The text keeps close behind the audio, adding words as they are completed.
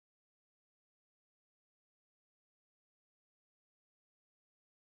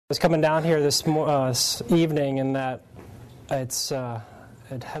was coming down here this evening, and that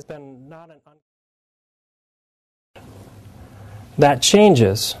it has been not an that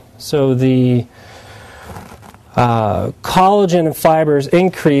changes. So the collagen fibers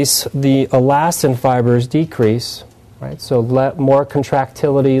increase, the elastin fibers decrease, right? So more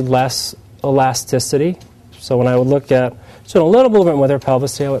contractility, less elasticity. So when I would look at, so a little movement with her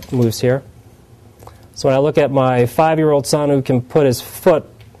pelvis, see how it moves here. So when I look at my 5-year-old son who can put his foot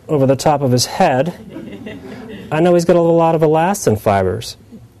over the top of his head, I know he's got a lot of elastin fibers.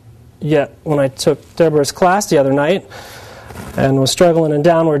 Yet when I took Deborah's class the other night and was struggling in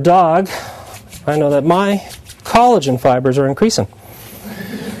downward dog, I know that my collagen fibers are increasing.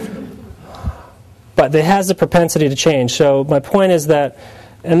 But it has the propensity to change. So my point is that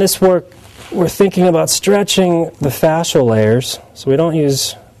in this work, we're thinking about stretching the fascial layers. So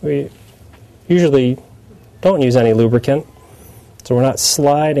we usually don't use any lubricant. So we're not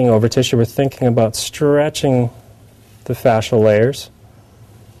sliding over tissue. We're thinking about stretching the fascial layers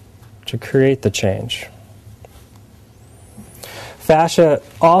to create the change. Fascia,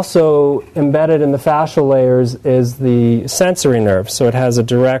 also embedded in the fascial layers, is the sensory nerve. So it has a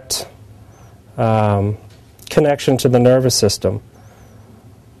direct connection to the nervous system.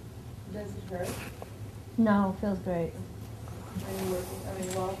 Does it hurt? No, it feels great.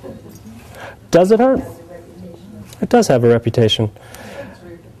 Does it hurt? It does have a reputation.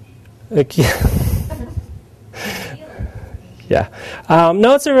 Yeah.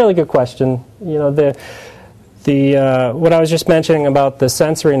 No, it's a really good question. You know, the what I was just mentioning about the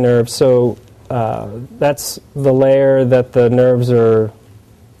sensory nerve. So that's the layer that the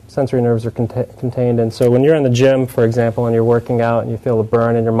sensory nerves are contained in. So when you're in the gym, for example, and you're working out and you feel a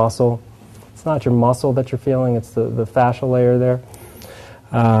burn in your muscle, it's not your muscle that you're feeling; it's the fascial layer there.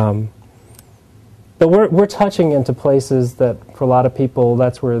 But we're touching into places that, for a lot of people,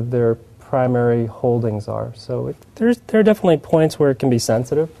 that's where their primary holdings are. So there are definitely points where it can be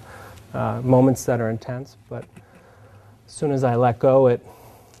sensitive, moments that are intense, but as soon as I let go,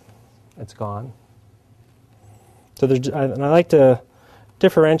 it's gone. So and I like to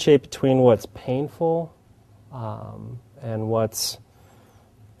differentiate between what's painful and what's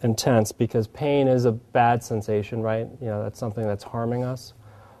intense, because pain is a bad sensation, right? You know, that's something that's harming us.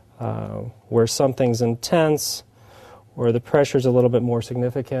 Where something's intense, or the pressure's a little bit more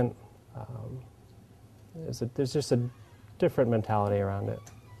significant, there's just a different mentality around it.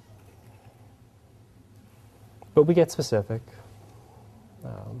 But we get specific.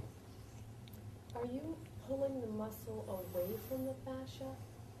 Are you pulling the muscle away from the fascia?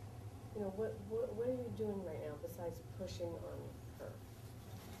 You know, what are you doing right now besides pushing on her?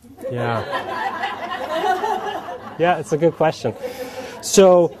 Yeah. Yeah, it's a good question.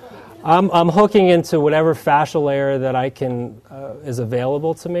 So I'm hooking into whatever fascial layer that I can is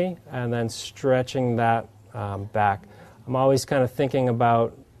available to me, and then stretching that back. I'm always kind of thinking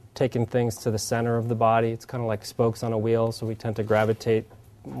about taking things to the center of the body. It's kind of like spokes on a wheel, so we tend to gravitate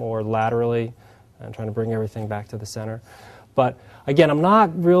more laterally and trying to bring everything back to the center. But again, I'm not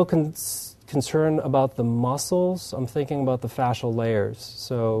real concerned about the muscles. I'm thinking about the fascial layers.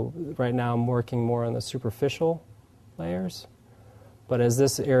 So right now I'm working more on the superficial layers. But as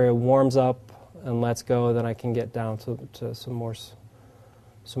this area warms up and lets go, then I can get down to some more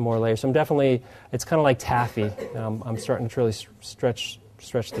layers. So I'm definitely, it's kind of like taffy. I'm starting to really stretch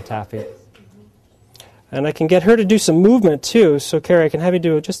the taffy. And I can get her to do some movement too. So Carrie, I can have you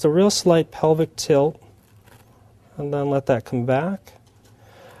do just a real slight pelvic tilt, and then let that come back.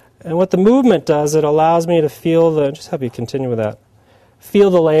 And what the movement does, it allows me to feel just have you continue with that. Feel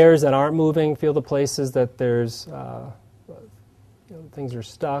the layers that aren't moving, feel the places that there's things are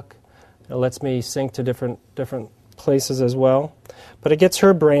stuck. It lets me sink to different places as well. But it gets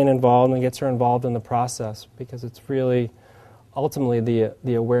her brain involved and gets her involved in the process, because it's really ultimately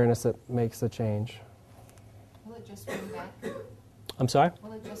the awareness that makes the change. Will it just spring back? I'm sorry?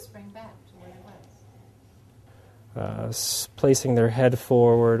 Will it just spring back to where it was? Placing their head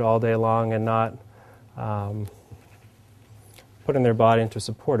forward all day long and not putting their body into a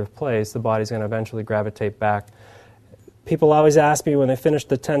supportive place, the body's going to eventually gravitate back. People always ask me when they finish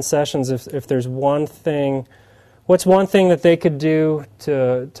the 10 sessions if there's one thing, what's one thing that they could do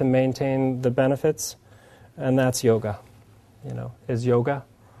to maintain the benefits? And that's yoga. You know, is yoga.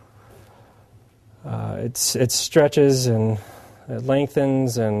 It stretches and it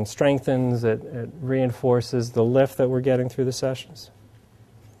lengthens and strengthens. It reinforces the lift that we're getting through the sessions.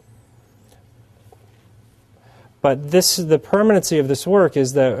 But the permanency of this work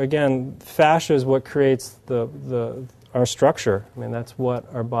is that, again, fascia is what creates our structure. I mean, that's what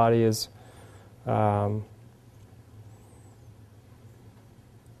our body is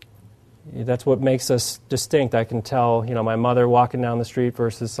that's what makes us distinct. I can tell, my mother walking down the street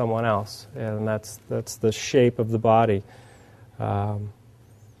versus someone else, and that's the shape of the body. So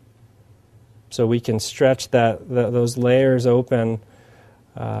we can stretch those layers open.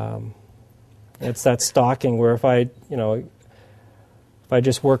 It's that stocking where if I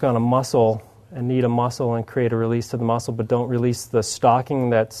just work on a muscle and need a muscle and create a release to the muscle, but don't release the stocking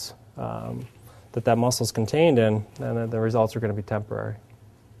that muscle's contained in, then the results are going to be temporary.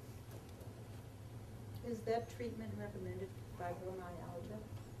 Is that treatment recommended by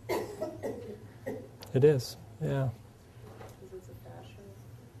fibromyalgia? It is, yeah. Because it's a fascia?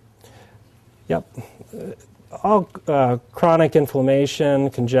 Yep. All chronic inflammation,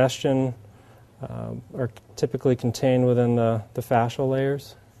 congestion are typically contained within the fascial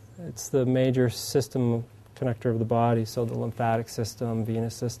layers. It's the major system connector of the body, so the lymphatic system,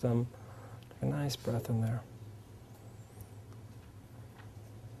 venous system. Take a nice breath in there.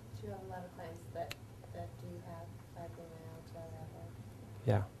 Do you have a lot of clients that do have fibromyalgia?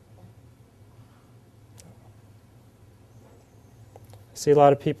 Yeah. I see a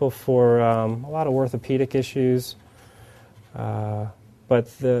lot of people for a lot of orthopedic issues, but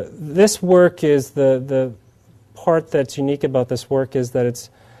this work is the part that's unique about this work is that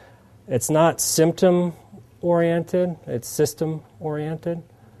it's not symptom oriented, it's system oriented.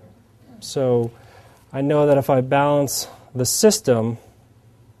 So I know that if I balance the system,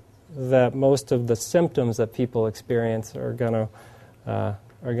 that most of the symptoms that people experience are gonna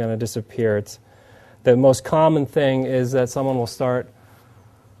disappear. The most common thing is that someone will start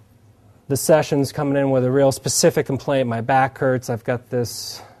the sessions coming in with a real specific complaint. My back hurts. I've got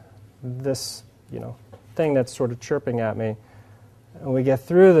this thing that's sort of chirping at me. And we get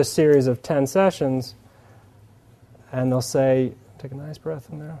through the series of 10 sessions, and they'll say, take a nice breath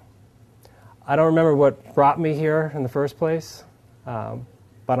in there. I don't remember what brought me here in the first place, but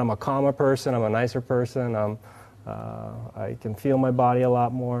I'm a calmer person. I'm a nicer person. I can feel my body a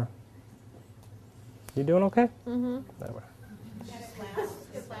lot more. You doing okay? Mm-hmm. That way.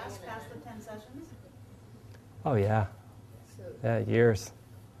 It lasts past the 10 sessions? Oh, yeah. Yeah, years.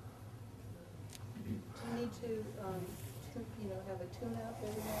 Do you need to, have a tune-up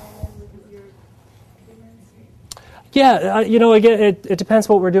every now and then with your treatments? Yeah, again, it depends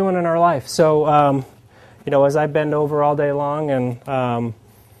what we're doing in our life. So, as I bend over all day long and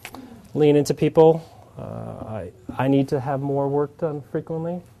lean into people, I need to have more work done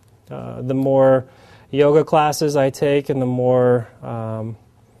frequently. The more yoga classes I take and the more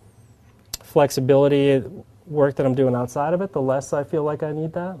flexibility work that I'm doing outside of it, the less I feel like I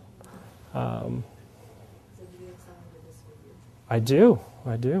need that. I do.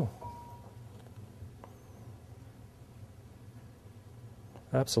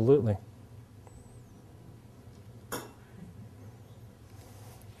 Absolutely.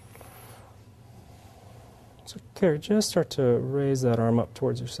 So, Carrie, just start to raise that arm up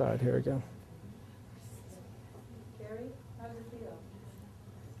towards your side here again. Gary, how does it feel?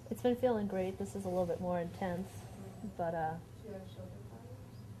 It's been feeling great. This is a little bit more intense, but Do you have shoulder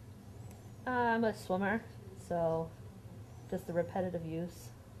problems? I'm a swimmer, so just the repetitive use.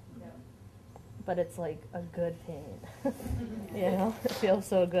 Yeah. But it's like a good pain. It feels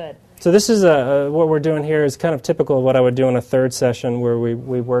so good. So this is what we're doing here is kind of typical of what I would do in a third session where we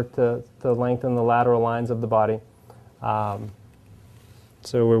work to lengthen the lateral lines of the body.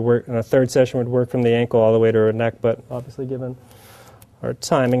 So in a third session we'd work from the ankle all the way to her neck, but obviously given our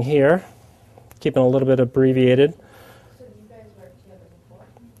timing here, keeping a little bit abbreviated. So you guys worked together before?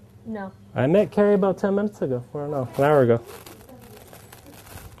 No. I met Carrie about 10 minutes ago, or no, an hour ago.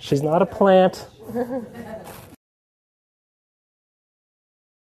 She's not a plant.